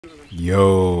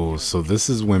Yo, so this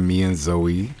is when me and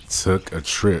Zoe took a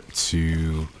trip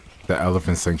to the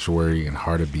elephant sanctuary in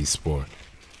Hartbeeespoort.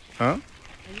 Huh?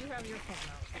 You have your phone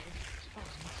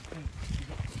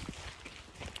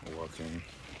out. Walking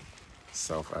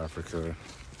South Africa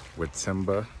with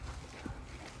Timba.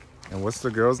 And what's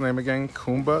the girl's name again?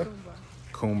 Kumba?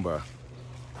 Kumba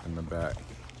in the back.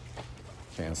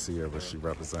 Can't see her, but she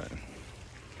representing.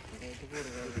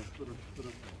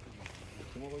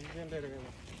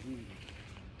 I'm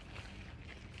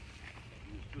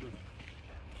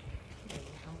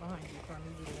behind you, trying to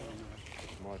do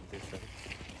that. More distance.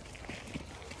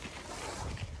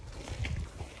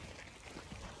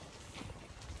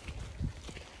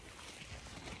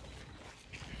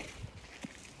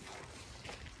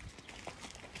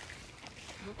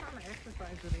 What kind of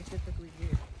exercise do they typically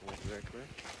get? Exactly.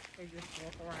 They just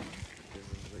walk around. This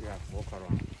is, yeah, walk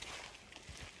around.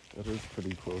 That is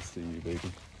pretty close to you,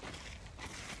 baby.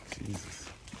 Jesus.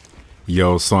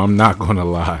 Yo, so I'm not gonna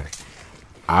lie.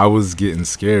 I was getting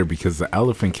scared because the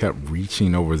elephant kept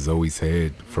reaching over Zoe's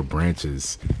head for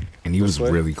branches, and he was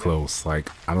really close. Like,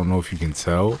 I don't know if you can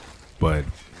tell, but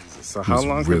So how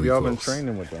long have y'all been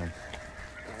training with them?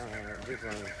 This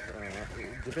one,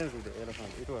 it depends with the elephant.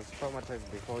 It was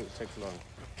traumatized before, it takes long.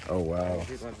 Oh wow.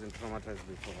 If it wasn't traumatized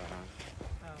before,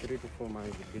 3 to 4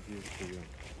 months to get used to you.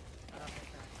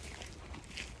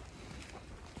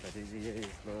 But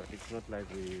it's not like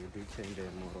we do change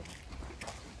them or,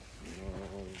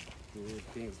 do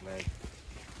things like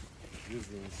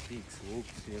using sticks,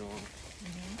 hooks,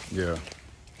 Yeah.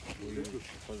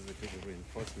 Positive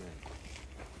reinforcement.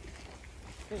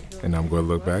 And I'm gonna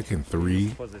look back in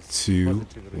 3, 2,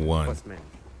 1.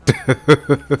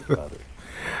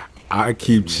 I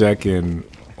keep checking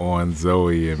on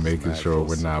Zoe and making sure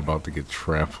we're not about to get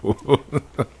trampled.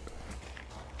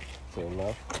 So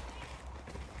left.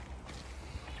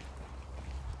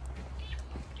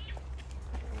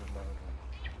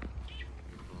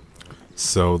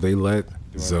 So they let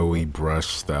Zoe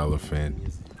brush the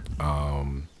elephant.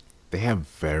 They have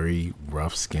very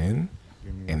rough skin,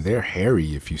 and they're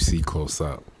hairy if you see close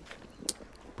up,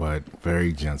 but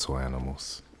very gentle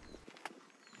animals.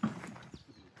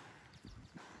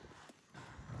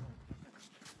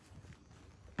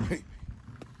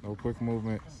 No quick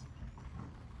movements.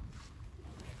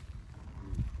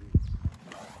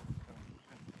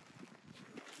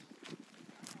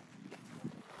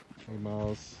 Hey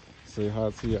Miles, say hi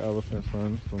to your elephant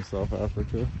friend from South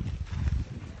Africa.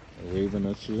 They're waving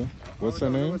at you. What's her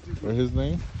name? Or his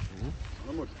name?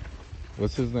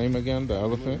 What's his name again? The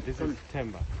elephant? This is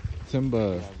Timba.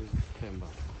 Timba. Yeah, this is Timba.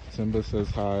 Timba says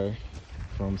hi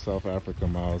from South Africa,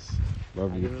 Miles.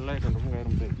 Love you.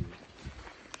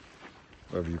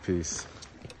 Love you. Peace.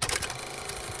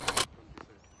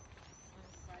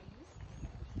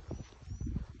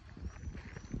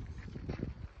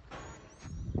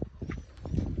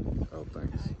 Oh,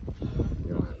 thanks.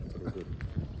 Yeah.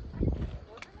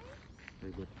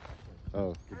 Very good.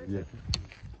 Oh, yeah.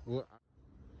 What?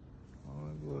 Oh,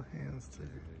 little hands too.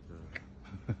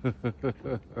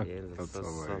 Yeah, it's so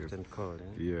soft and cold.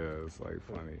 Eh? Yeah, it's like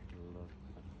funny.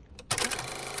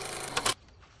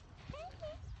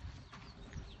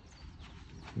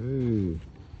 Hey.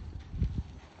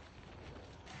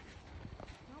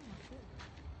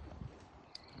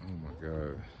 Oh my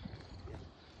God.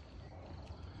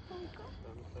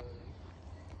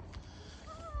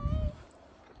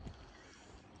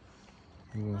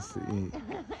 He wants to eat.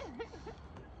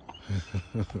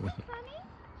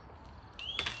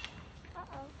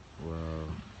 Wow.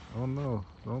 Oh no,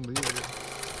 don't leave it.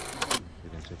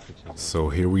 So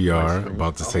here we are,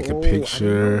 about to take a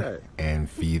picture and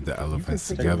feed the elephants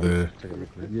together.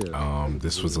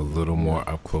 This was a little more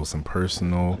up close and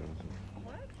personal.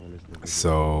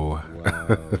 So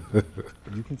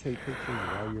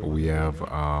we have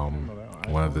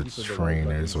one of the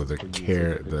trainers or the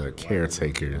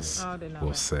caretakers,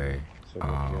 we'll say,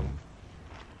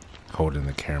 holding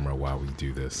the camera while we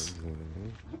do this.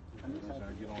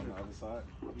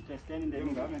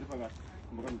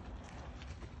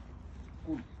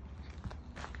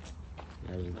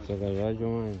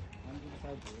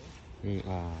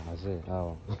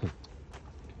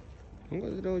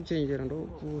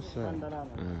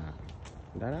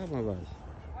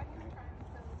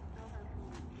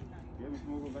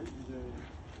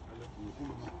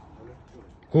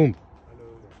 Kumba.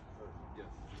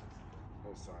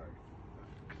 Oh, sorry.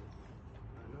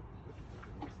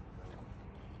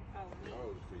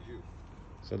 Oh, for you.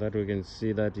 So that we can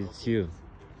see that it's you.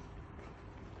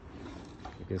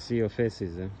 You can see your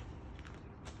faces. Eh?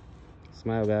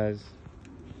 Smile, guys.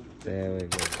 There we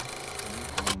go.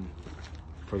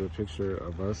 for the picture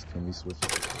of us, can we switch it?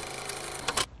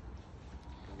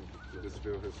 Just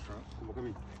feel his trunk. Oh, wow.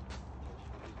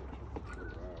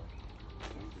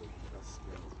 That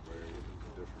skin is very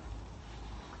different.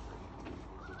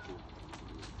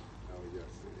 Oh,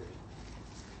 yes.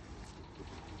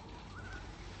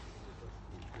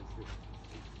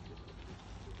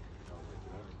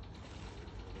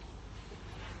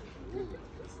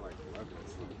 It's like leather.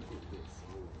 It's like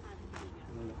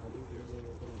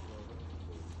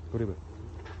그래.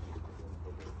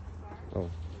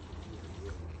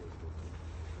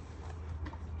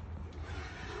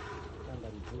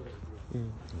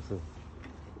 됐어.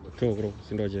 저 그럼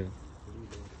신도지.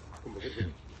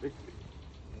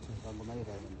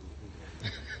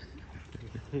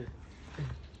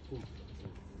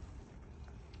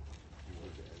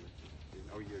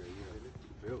 Oh yeah,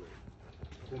 feel it.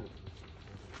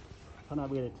 하나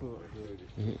보게 돼.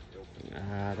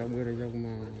 아, kamu ada jauh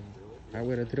mah.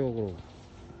 Aku ada terus bro.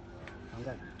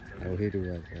 Angkat. Aku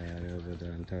hidup aja, ya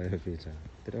betul. Antara bisa.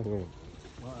 Terus bro.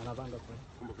 Mau anak bangga bro.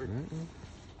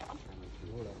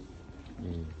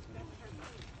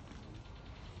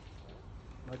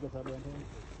 Macam apa yang ini?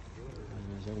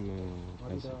 Jauh mah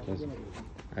pas.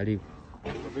 Ali.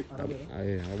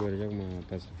 Aku ada jauh mah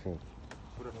pas 4.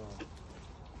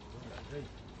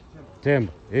 Tem,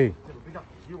 hey.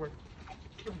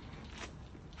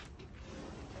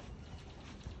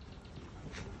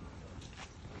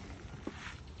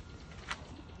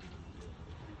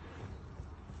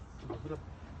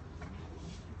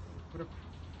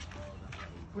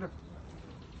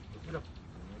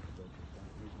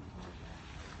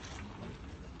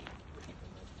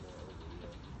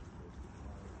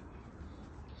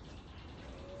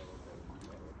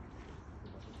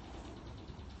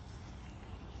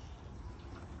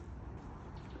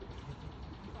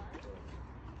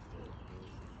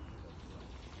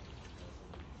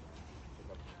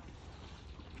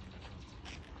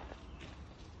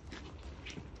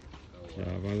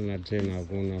 Can you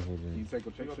take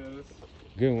a picture of this?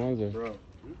 Game wanza. Bro.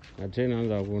 Atena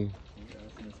anza hakuna.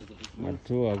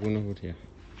 Matu hakuna hutia.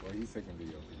 Well, he's taking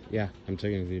video. Yeah, I'm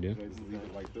taking video. Should I just leave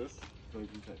it like this?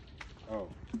 Oh.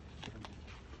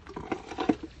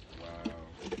 Wow.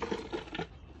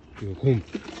 Yo, Kumba.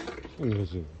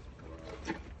 Unaweza.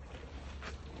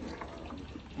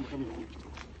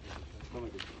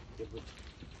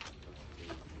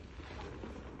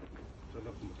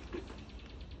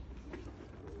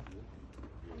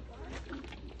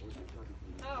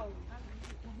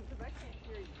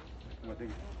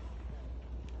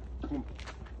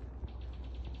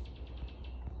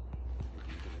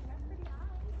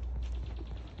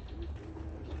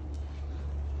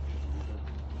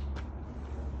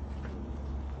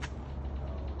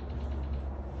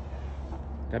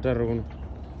 Katarun.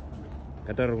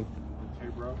 Hey,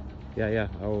 bro. Yeah,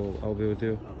 I'll be with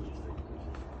you.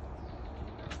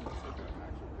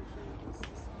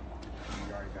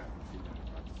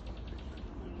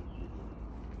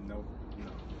 No,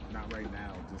 not right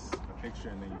now. Just a picture,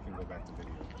 and then you can go back to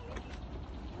video.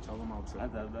 Tell them I'll take.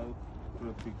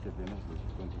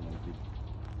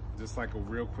 Just like a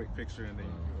real quick picture, and then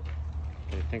you can go back.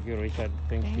 Okay, thank you, Richard.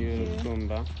 Thank you,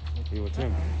 Kumba. You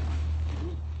too.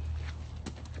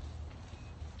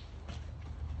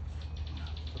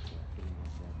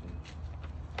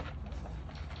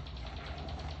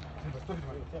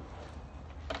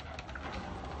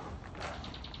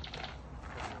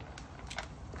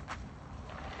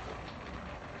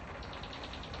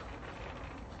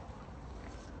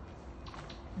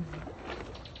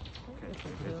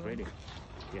 It's ready.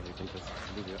 Yeah, you can just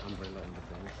leave your umbrella in the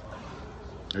front.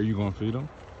 Are you gonna feed them?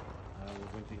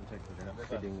 We're going to intake the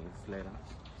feeding is later.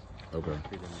 Okay.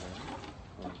 Feed them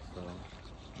there. So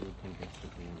you can get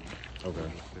sitting.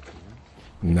 Okay.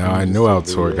 Now I knew our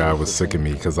tour guide was sick of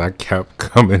me because I kept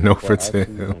coming over to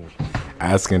him,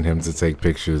 asking him to take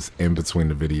pictures in between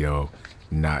the video,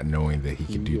 not knowing that he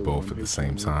could do both at the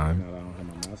same time.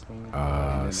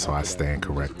 So I stand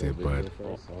corrected, but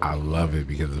I love it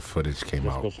because the footage came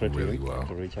out really well.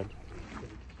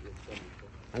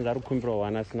 And that Kumba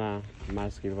one is na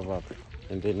mask give up,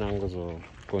 and then now goes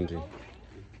continue.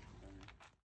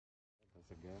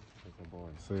 That's a girl. That's a boy.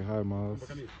 Say hi, Miles.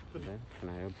 Okay. Can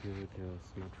I help you with your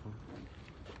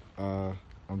smartphone?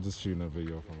 I'm just shooting a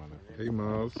video for my nephew. Hey,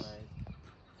 Miles.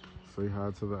 Say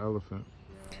hi to the elephant.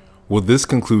 Well, this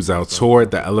concludes our tour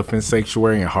at the Elephant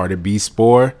Sanctuary in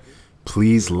Hartbeeespoort.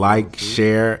 Please like,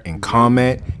 share, and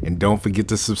comment. And don't forget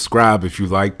to subscribe if you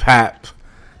like Pap.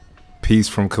 Peace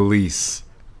from Khalees.